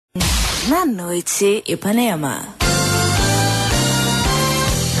Na noite Ipanema.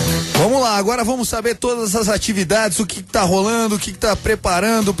 Vamos lá, agora vamos saber todas as atividades, o que tá rolando, o que tá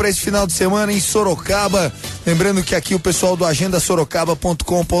preparando para esse final de semana em Sorocaba. Lembrando que aqui o pessoal do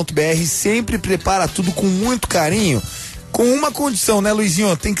agendasorocaba.com.br sempre prepara tudo com muito carinho, com uma condição, né,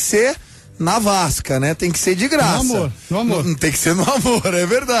 Luizinho? Tem que ser na Vasca, né? Tem que ser de graça. No amor. Não tem que ser no amor, é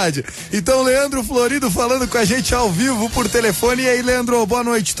verdade. Então, Leandro Florido falando com a gente ao vivo por telefone. E aí, Leandro, boa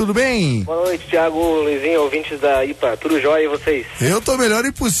noite, tudo bem? Boa noite, Thiago, Luizinho, ouvintes da IPA, tudo jóia e vocês? Eu tô melhor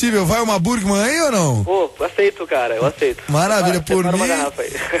impossível. Vai uma Burgman aí ou não? Pô, aceito, cara, eu aceito. Maravilha, por mim,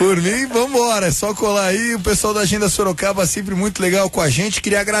 aí. por mim, vambora, é só colar aí. O pessoal da Agenda Sorocaba sempre muito legal com a gente.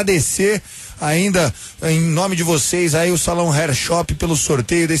 Queria agradecer ainda, em nome de vocês, aí o Salão Hair Shop pelo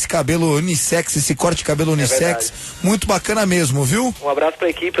sorteio desse cabelo unissex, esse corte de cabelo unissex, muito bacana mesmo, viu? Um abraço pra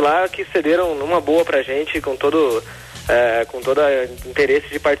equipe lá que cederam numa boa pra gente, com todo interesse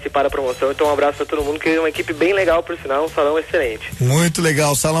de participar da promoção. Então um abraço pra todo mundo, que é uma equipe bem legal, por sinal, um salão excelente. Muito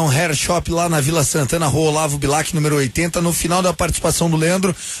legal, Salão Hair Shop lá na Vila Santana, Rua Olavo Bilac, número 80. No final da participação do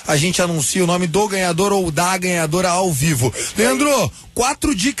Leandro, a gente anuncia o nome do ganhador ou da ganhadora ao vivo. Leandro,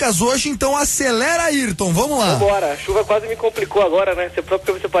 4 dicas hoje, então acelera, Ayrton, vamos lá. Vambora, a chuva quase me complicou agora, né? Só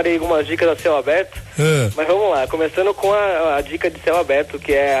porque eu separei algumas dicas a céu aberto, mas vamos lá, começando com a dica de céu aberto,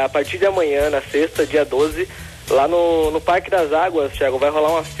 que é a partir de amanhã, na sexta, dia 12, lá no Parque das Águas, Thiago, vai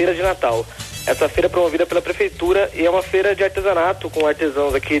rolar uma feira de Natal. Essa feira é promovida pela prefeitura e é uma feira de artesanato com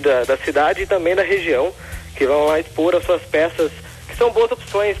artesãos aqui da cidade e também da região, que vão lá expor as suas peças, que são boas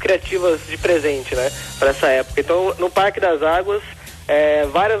opções criativas de presente, né, para essa época. Então, no Parque das Águas,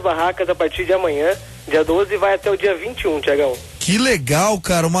 várias barracas a partir de amanhã, dia 12, e vai até o dia 21, Thiagão. Que legal,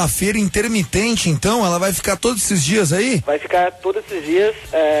 cara, uma feira intermitente, então, ela vai ficar todos esses dias aí? Vai ficar todos esses dias,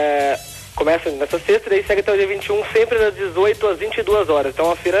 começa nessa sexta, daí segue até o dia 21, sempre das 18 às 22 horas. Então é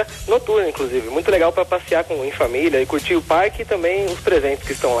uma feira noturna, inclusive. Muito legal para passear em família e curtir o parque e também os presentes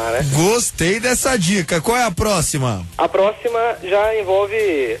que estão lá, né? Gostei dessa dica. Qual é a próxima? A próxima já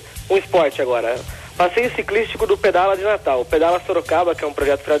envolve um esporte agora. Passeio ciclístico do Pedala de Natal. O Pedala Sorocaba, que é um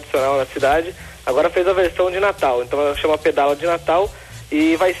projeto tradicional na cidade, agora fez a versão de Natal. Então ela chama Pedala de Natal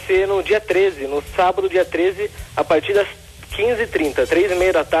e vai ser no dia 13, no sábado, dia 13, a partir das 15h30,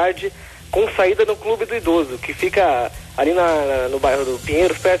 3h30 da tarde, com saída no Clube do Idoso, que fica ali no bairro do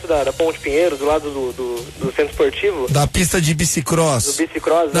Pinheiros, perto da Ponte Pinheiros, do lado do centro esportivo. Da pista de bicicross. Do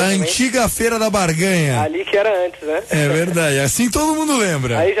bicicross, da antiga Feira da Barganha. Ali que era antes, né? É verdade, assim todo mundo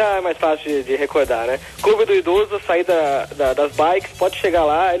lembra. Aí já é mais fácil de recordar, né? Clube do Idoso, saída das bikes, pode chegar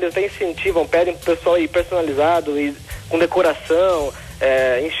lá, eles até incentivam, pedem pro pessoal ir personalizado e com decoração,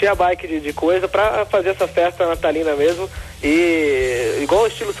 encher a bike de coisa pra fazer essa festa natalina mesmo. E igual o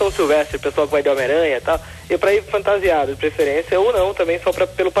estilo São Silvestre, o pessoal que vai de Homem-Aranha e tal, e pra ir fantasiado de preferência, ou não, também só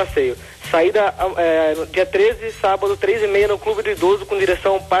pelo passeio. Saída no dia 13, sábado, 3h30 no Clube do Idoso, com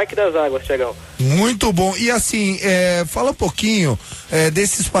direção ao Parque das Águas, Thiagão. Muito bom. E assim, fala um pouquinho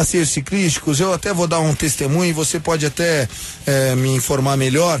desses passeios ciclísticos. Eu até vou dar um testemunho e você pode até me informar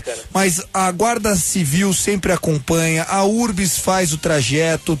melhor. Mas a Guarda Civil sempre acompanha, a Urbis faz o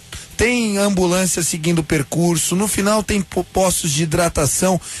trajeto, tem ambulância seguindo o percurso, no final tem postos de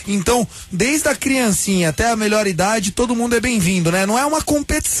hidratação. Então, desde a criancinha até a melhor idade, todo mundo é bem-vindo, né? Não é uma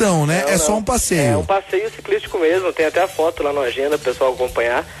competição, né? Não, só um passeio. É um passeio ciclístico mesmo, tem até a foto lá na agenda pro pessoal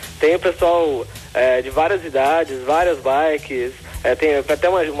acompanhar. Tem o pessoal de várias idades, várias bikes, tem até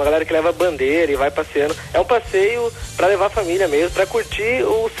uma galera que leva bandeira e vai passeando. É um passeio para levar a família mesmo, para curtir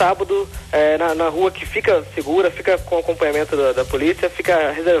o sábado na rua, que fica segura, fica com acompanhamento da polícia,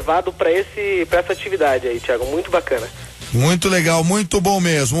 fica reservado para essa atividade aí, Thiago, muito bacana. Muito legal, muito bom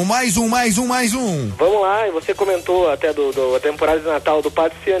mesmo. Mais um. Vamos lá, e você comentou até da temporada de Natal do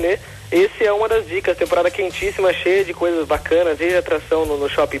Pátio Cianê. Esse é uma das dicas, temporada quentíssima, cheia de coisas bacanas, de atração no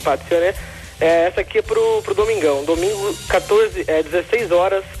shopping Pátio Cianê. Essa aqui é pro domingão. Domingo, 16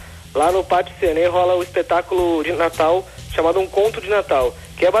 horas, lá no Pátio Cianê, rola o espetáculo de Natal chamado Um Conto de Natal,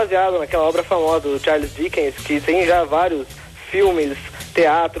 que é baseado naquela obra famosa do Charles Dickens, que tem já vários filmes,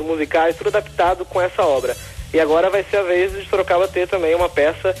 teatro, musicais, tudo adaptado com essa obra. E agora vai ser a vez de Sorocaba ter também uma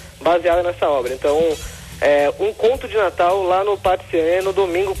peça baseada nessa obra. Então, Um Conto de Natal lá no Pátio Cianê no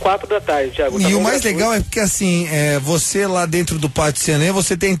domingo, 4 da tarde, Thiago. E o mais legal é porque assim, você lá dentro do Pátio Cianê,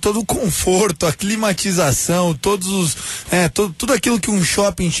 você tem todo o conforto, a climatização, tudo aquilo que um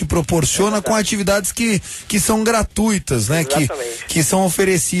shopping te proporciona, com atividades que são gratuitas, né? Que são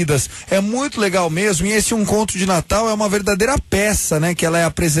oferecidas. É muito legal mesmo, e esse Um Conto de Natal é uma verdadeira peça, né? Que ela é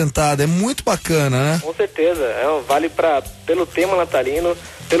apresentada, é muito bacana, né? Com certeza, vale pelo tema natalino.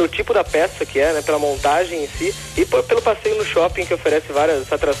 pelo tipo da peça que é, né, pela montagem em si, e pelo passeio no shopping, que oferece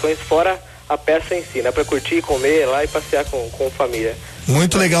várias atrações fora a peça em si, né, para curtir, comer lá e passear com família.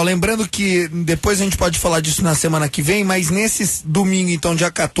 Muito legal. Lembrando que depois a gente pode falar disso na semana que vem, mas nesse domingo, então,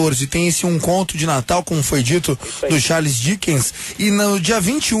 dia 14, tem esse Um Conto de Natal, como foi dito, do Charles Dickens. E no dia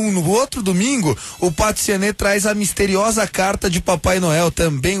 21, no outro domingo, o Pátio Ciané traz a misteriosa carta de Papai Noel,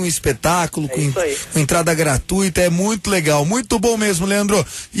 também um espetáculo com entrada gratuita. É muito legal, muito bom mesmo, Leandro.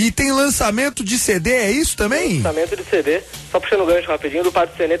 E tem lançamento de CD, é isso também? Lançamento de CD, só puxando o gancho rapidinho, do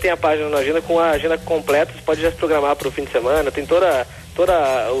Pátio Ciané tem a página na agenda com a agenda completa, você pode já se programar para o fim de semana, tem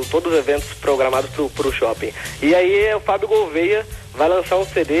todos os eventos programados para o shopping. E aí o Fábio Gouveia vai lançar um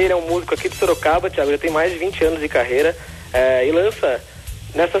CD, ele é um músico aqui de Sorocaba, Thiago, já tem mais de 20 anos de carreira, e lança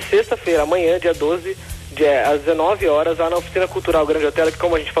nessa sexta-feira, amanhã, dia 12, às 19 horas, lá na Oficina Cultural Grande Hotel, que,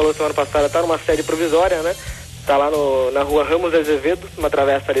 como a gente falou semana passada, está numa sede provisória, né? Está lá na rua Ramos Azevedo, uma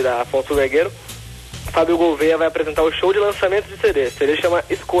travessa ali da Afonso Vergueiro. Fábio Gouveia vai apresentar o show de lançamento de CD. O CD chama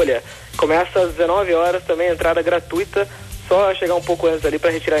Escolha. Começa às 19 horas, também entrada gratuita, só chegar um pouco antes ali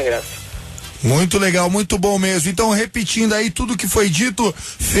para retirar ingresso. Muito legal, muito bom mesmo. Então, repetindo aí tudo que foi dito,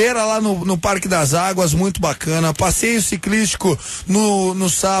 feira lá no Parque das Águas, muito bacana. Passeio ciclístico no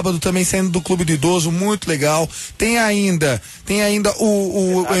sábado, também saindo do Clube do Idoso, muito legal. Tem ainda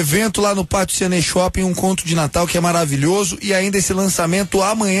o evento lá no Pátio Ciané Shopping, Um Conto de Natal, que é maravilhoso. E ainda esse lançamento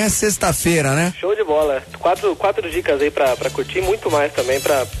amanhã, sexta-feira, né? Show de bola. Quatro dicas aí pra curtir, muito mais também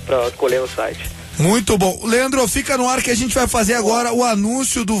pra escolher no site. Muito bom. Leandro, fica no ar que a gente vai fazer agora o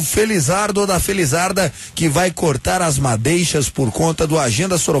anúncio do Felizardo ou da Felizarda, que vai cortar as madeixas por conta do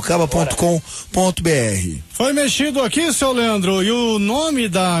agendasorocaba.com.br. Foi mexido aqui, seu Leandro, e o nome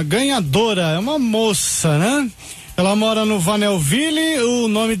da ganhadora é uma moça, né? Ela mora no Vanelville, o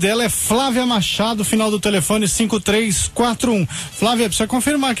nome dela é Flávia Machado, final do telefone 5341. Flávia, precisa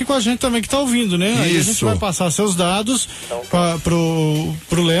confirmar aqui com a gente também que tá ouvindo, né? Isso. Aí a gente vai passar seus dados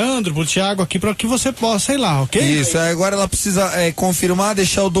pro Leandro, pro Thiago aqui, para que você possa ir lá, ok? Isso, agora ela precisa confirmar,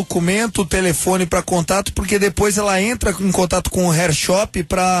 deixar o documento, o telefone para contato, porque depois ela entra em contato com o Hair Shop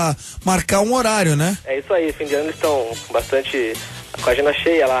para marcar um horário, né? É isso aí, fim de ano eles estão bastante com a agenda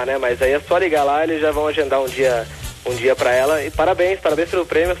cheia lá, né? Mas aí é só ligar lá, eles já vão agendar um dia para ela, e parabéns pelo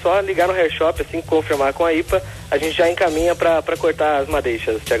prêmio. É só ligar no Hair Shop, assim que confirmar com a IPA, a gente já encaminha para cortar as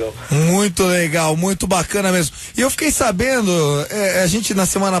madeixas, Thiagão. Muito legal, muito bacana mesmo. E eu fiquei sabendo, a gente na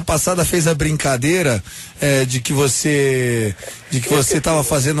semana passada fez a brincadeira de que você estava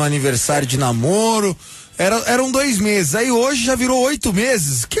fazendo um aniversário de namoro. Eram 2 meses, aí hoje já virou 8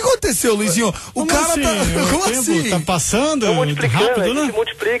 meses. O que aconteceu, Luizinho? Como assim? Como assim? Tá passando rápido, né? A gente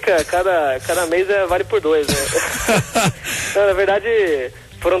multiplica, cada mês vale por 2, né? Não, na verdade,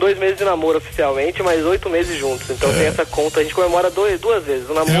 foram 2 meses de namoro oficialmente, mas 8 meses juntos. Então tem essa conta, a gente comemora 2 vezes.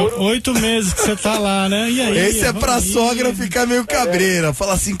 O namoro... 8 meses que você tá lá, né? E aí? Esse é pra sogra ficar meio cabreira.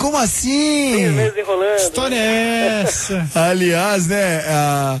 Fala assim, como assim? 6 meses enrolando. Que história é essa? Aliás, né,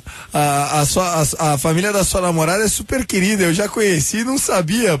 a família da sua namorada é super querida. Eu já conheci e não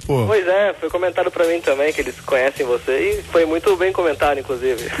sabia, pô. Pois é, foi comentado pra mim também que eles conhecem você e foi muito bem comentado,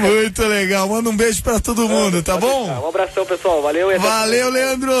 inclusive. Muito legal. Manda um beijo pra todo mundo, tá bom? Um abração, pessoal. Valeu. Valeu,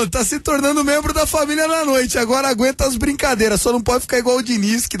 Leandro. Tá se tornando membro da família na noite. Agora aguenta as brincadeiras. Só não pode ficar igual o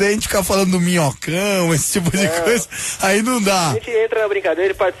Diniz, que daí a gente fica falando do minhocão, esse tipo de coisa. Aí não dá. A gente entra na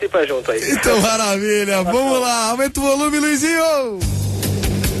brincadeira e participa junto aí. Então, maravilha. Vamos lá. Aumenta o volume, Luizinho.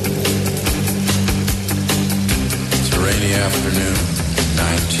 It's a rainy afternoon